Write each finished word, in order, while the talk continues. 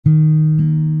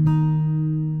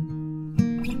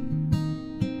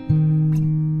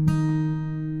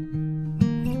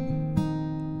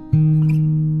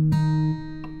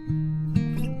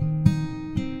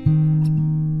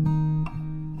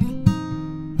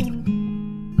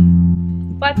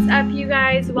What's up, you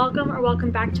guys? Welcome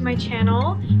back to my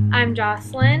channel. I'm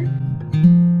Jocelyn,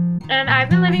 and I've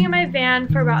been living in my van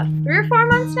for about 3 or 4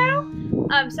 months now.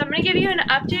 So I'm gonna give you an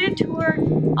updated tour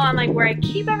on like where I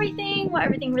keep everything, what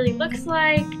everything really looks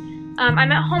like. I'm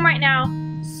at home right now,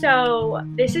 so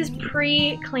this is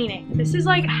pre-cleaning. This is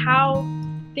like how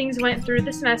things went through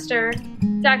the semester.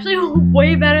 It's actually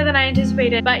way better than I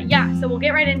anticipated, but yeah, so we'll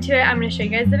get right into it. I'm gonna show you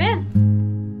guys the van.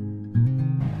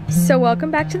 So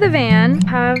welcome back to the van. I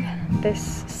have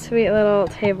this sweet little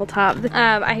tabletop.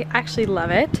 I actually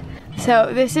love it. So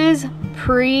this is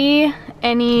pre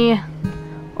any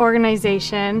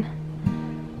organization.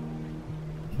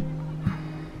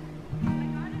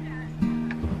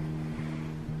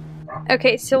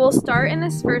 Okay, so we'll start in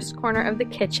this first corner of the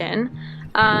kitchen.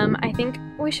 I think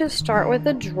we should start with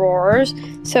the drawers.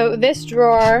 So this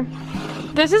drawer,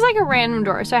 this is like a random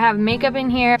drawer. So I have makeup in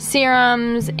here,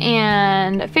 serums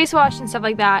and face wash and stuff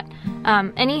like that.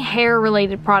 Any hair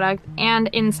related product and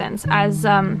incense, as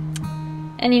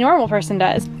any normal person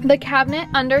does. The cabinet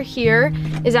under here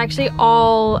is actually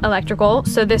all electrical,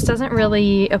 so this doesn't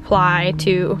really apply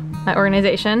to my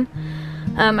organization.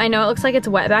 I know it looks like it's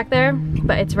wet back there,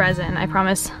 but it's resin. I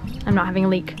promise I'm not having a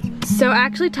leak. So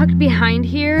actually tucked behind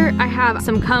here, I have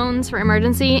some cones for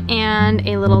emergency and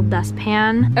a little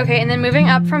dustpan. Okay, and then moving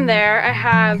up from there, I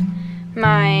have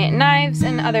my knives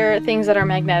and other things that are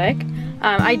magnetic.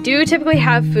 I do typically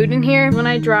have food in here. When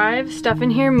I drive, stuff in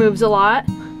here moves a lot.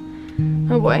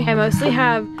 Oh boy. I mostly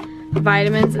have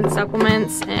vitamins and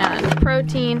supplements and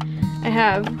protein. I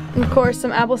have, of course,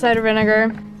 some apple cider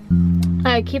vinegar.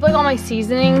 I keep like all my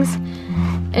seasonings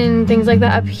and things like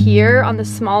that up here on the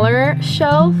smaller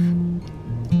shelf.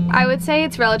 I would say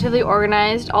it's relatively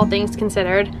organized, all things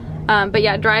considered. But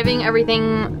yeah, driving,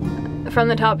 everything from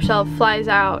the top shelf flies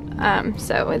out,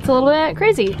 so it's a little bit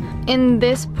crazy. In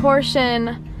this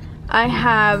portion, I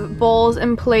have bowls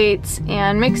and plates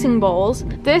and mixing bowls.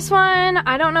 This one,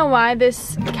 I don't know why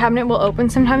this cabinet will open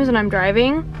sometimes when I'm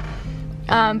driving.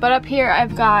 But up here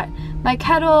I've got my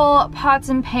kettle, pots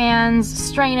and pans,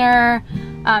 strainer,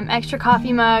 extra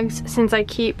coffee mugs, since I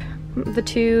keep the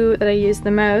two that I use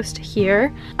the most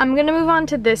here. I'm gonna move on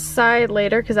to this side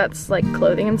later because that's like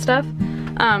clothing and stuff.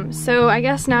 So I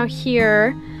guess now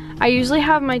here, I usually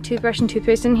have my toothbrush and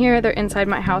toothpaste in here. They're inside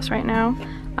my house right now.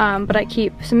 But I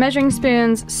keep some measuring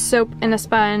spoons, soap and a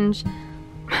sponge,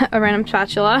 a random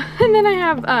spatula, and then I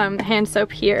have hand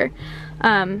soap here.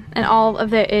 And all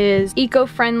of it is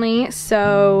eco-friendly,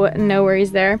 so no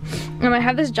worries there. I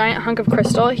have this giant hunk of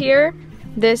crystal here,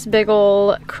 this big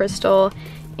ol' crystal,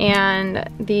 and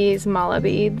these mala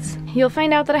beads. You'll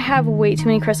find out that I have way too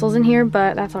many crystals in here,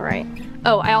 but that's alright.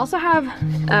 Oh, I also have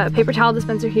a paper towel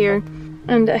dispenser here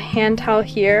and a hand towel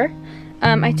here.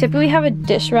 I typically have a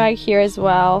dish rag here as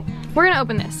well. We're gonna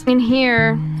open this. In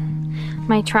here,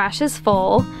 my trash is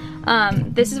full.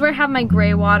 This is where I have my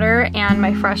gray water and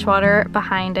my fresh water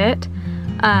behind it.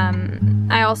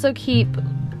 I also keep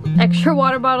extra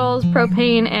water bottles,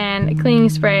 propane, and cleaning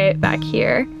spray back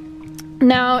here.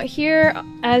 Now here,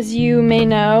 as you may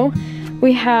know,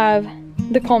 we have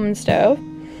the Coleman stove.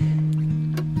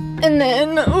 And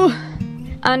then,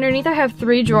 underneath I have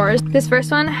 3 drawers. This first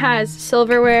one has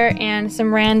silverware and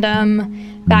some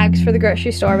random bags for the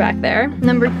grocery store back there.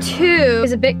 Number 2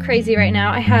 is a bit crazy right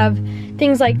now. I have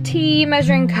things like tea,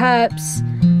 measuring cups,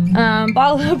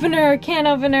 bottle opener, can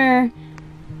opener,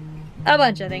 a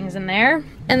bunch of things in there.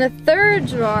 And the 3rd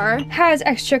drawer has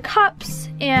extra cups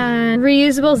and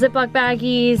reusable Ziploc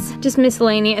baggies, just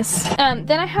miscellaneous.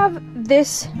 Then I have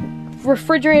this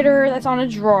refrigerator that's on a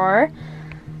drawer,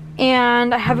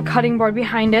 and I have a cutting board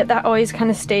behind it that always kind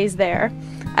of stays there.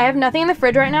 I have nothing in the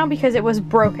fridge right now because it was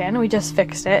broken. We just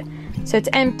fixed it. So it's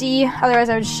empty, otherwise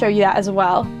I would show you that as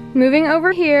well. Moving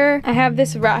over here, I have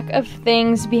this rack of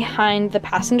things behind the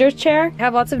passenger chair. I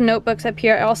have lots of notebooks up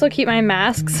here. I also keep my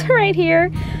masks right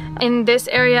here. In this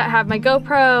area, I have my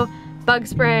GoPro, bug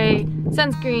spray,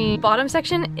 sunscreen. Bottom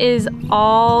section is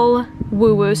all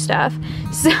woo-woo stuff.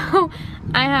 So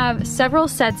I have several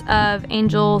sets of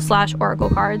angel/oracle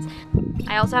cards.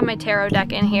 I also have my tarot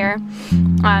deck in here.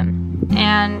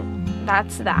 And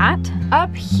that's that.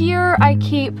 Up here, I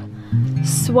keep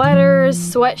sweaters,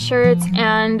 sweatshirts,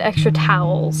 and extra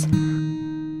towels.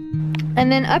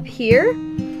 And then up here,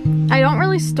 I don't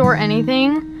really store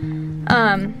anything.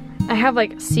 I have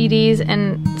like CDs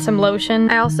and some lotion.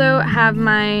 I also have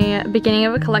my beginning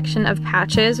of a collection of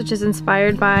patches, which is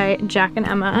inspired by Jack and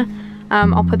Emma.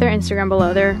 I'll put their Instagram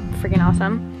below. They're freaking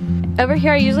awesome. Over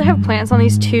here, I usually have plants on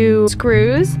these 2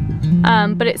 screws,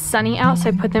 but it's sunny out, so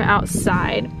I put them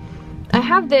outside. I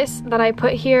have this that I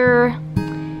put here,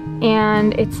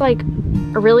 and it's like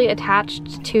really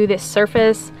attached to this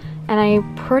surface, and I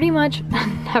pretty much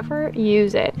never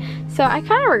use it. So I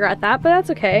kind of regret that, but that's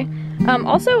okay.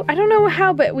 Also, I don't know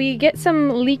how, but we get some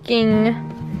leaking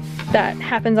that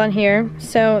happens on here,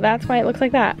 so that's why it looks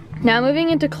like that. Now moving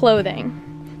into clothing.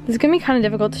 This is gonna be kind of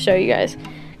difficult to show you guys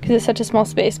because it's such a small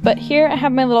space, but here I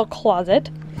have my little closet.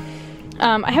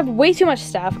 I have way too much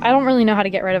stuff. I don't really know how to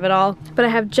get rid of it all, but I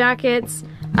have jackets,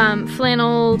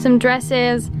 flannel, some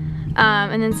dresses,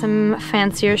 and then some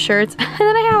fancier shirts. And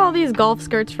then I have all these golf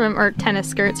skirts or tennis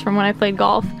skirts from when I played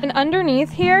golf. And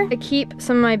underneath here, I keep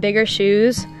some of my bigger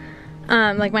shoes,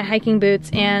 like my hiking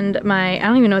boots and I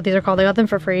don't even know what these are called. I got them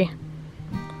for free,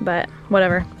 but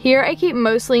whatever. Here I keep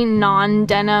mostly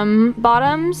non-denim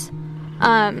bottoms.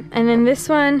 And then this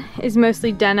one is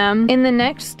mostly denim. In the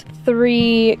next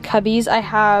 3 cubbies, I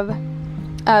have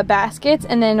baskets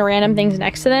and then random things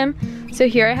next to them. So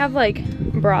here I have like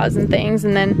bras and things,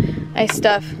 and then I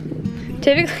stuff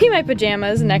typically my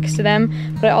pajamas next to them,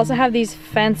 but I also have these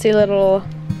fancy little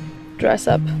dress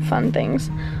up fun things.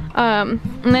 And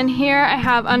then here I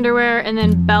have underwear and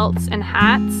then belts and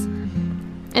hats.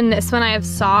 In this one I have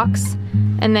socks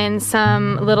and then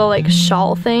some little like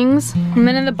shawl things. And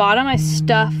then in the bottom I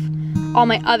stuff all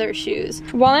my other shoes.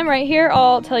 While I'm right here,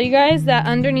 I'll tell you guys that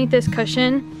underneath this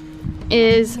cushion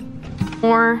is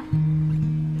more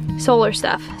solar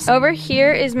stuff. Over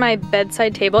here is my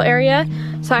bedside table area.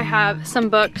 So I have some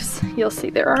books. You'll see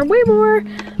there are way more.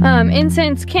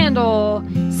 Incense, candle,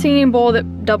 singing bowl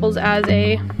that doubles as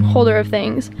a holder of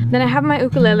things. Then I have my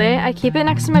ukulele. I keep it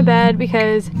next to my bed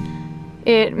because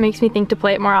it makes me think to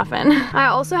play it more often. I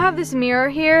also have this mirror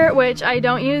here, which I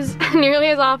don't use nearly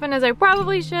as often as I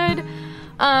probably should.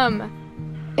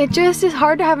 It just is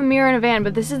hard to have a mirror in a van,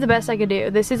 but this is the best I could do.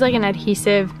 This is like an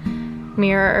adhesive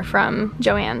mirror from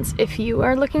Joann's if you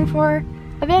are looking for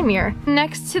a van mirror.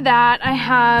 Next to that, I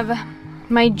have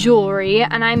my jewelry,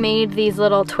 and I made these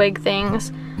little twig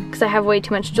things because I have way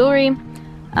too much jewelry.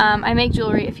 I make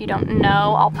jewelry. If you don't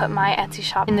know, I'll put my Etsy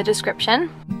shop in the description.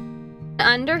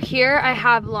 Under here I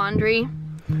have laundry.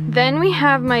 Then we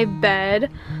have my bed.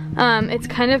 It's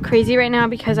kind of crazy right now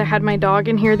because I had my dog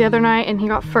in here the other night and he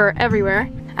got fur everywhere.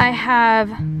 I have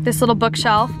this little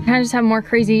bookshelf. I just have more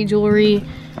crazy jewelry,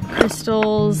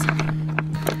 crystals,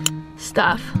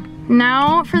 stuff.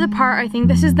 Now for the part I think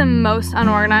this is the most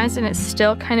unorganized, and it's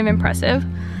still kind of impressive.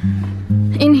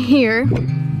 In here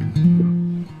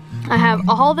I have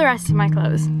all the rest of my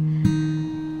clothes.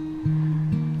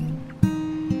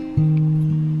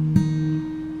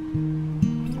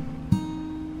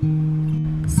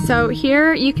 So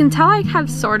here you can tell I have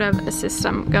sort of a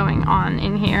system going on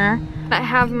in here. I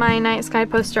have my night sky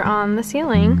poster on the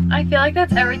ceiling. I feel like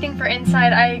that's everything for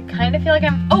inside. I kind of feel like I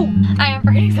am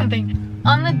forgetting something.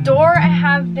 On the door I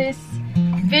have this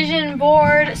vision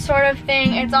board sort of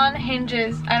thing. It's on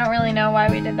hinges. I don't really know why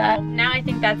we did that. Now I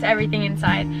think that's everything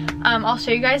inside. I'll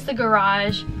show you guys the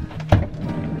garage.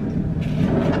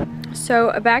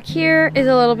 So back here is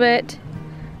a little bit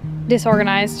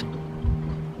disorganized.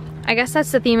 I guess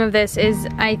that's the theme of this, is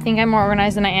I think I'm more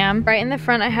organized than I am. Right in the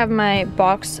front I have my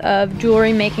box of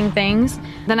jewelry making things.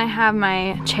 Then I have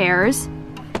my chairs.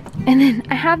 And then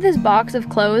I have this box of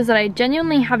clothes that I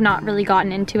genuinely have not really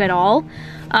gotten into at all.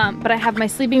 But I have my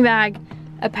sleeping bag,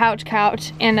 a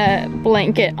couch, and a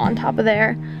blanket on top of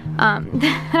there. Then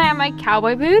I have my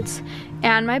cowboy boots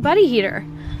and my buddy heater,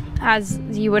 as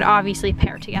you would obviously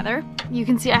pair together. You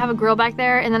can see I have a grill back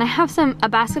there, and then I have a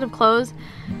basket of clothes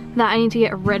that I need to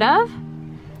get rid of.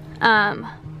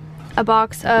 A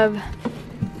box of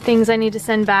things I need to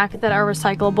send back that are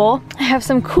recyclable. I have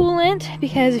some coolant,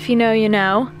 because if you know, you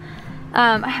know.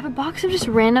 I have a box of just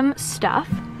random stuff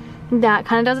that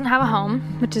kind of doesn't have a home,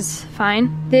 which is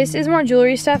fine. This is more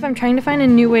jewelry stuff. I'm trying to find a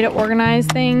new way to organize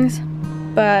things,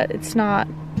 but it's not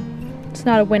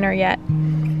a winner yet.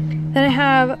 Then I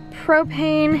have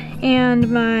propane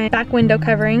and my back window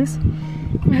coverings.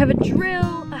 I have a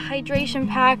drill, a hydration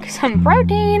pack, some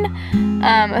protein,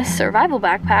 a survival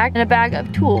backpack, and a bag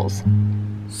of tools.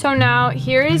 So now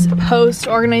here is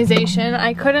post-organization.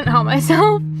 I couldn't help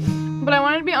myself, but I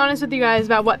wanted to be honest with you guys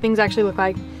about what things actually look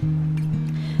like.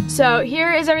 So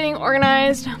here is everything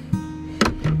organized.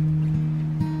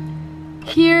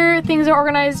 Here things are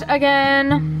organized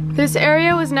again. This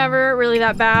area was never really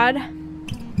that bad,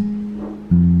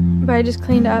 but I just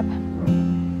cleaned up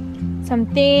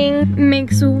something.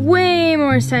 Makes way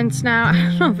more sense now. I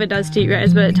don't know if it does to you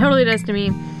guys, but it totally does to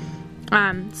me.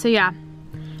 So yeah,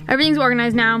 everything's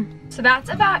organized now. So that's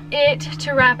about it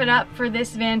to wrap it up for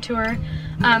this van tour.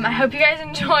 I hope you guys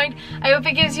enjoyed. I hope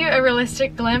it gives you a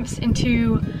realistic glimpse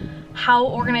into how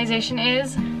organization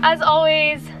is. As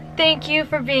always, Thank you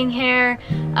for being here.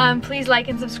 Please like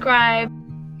and subscribe.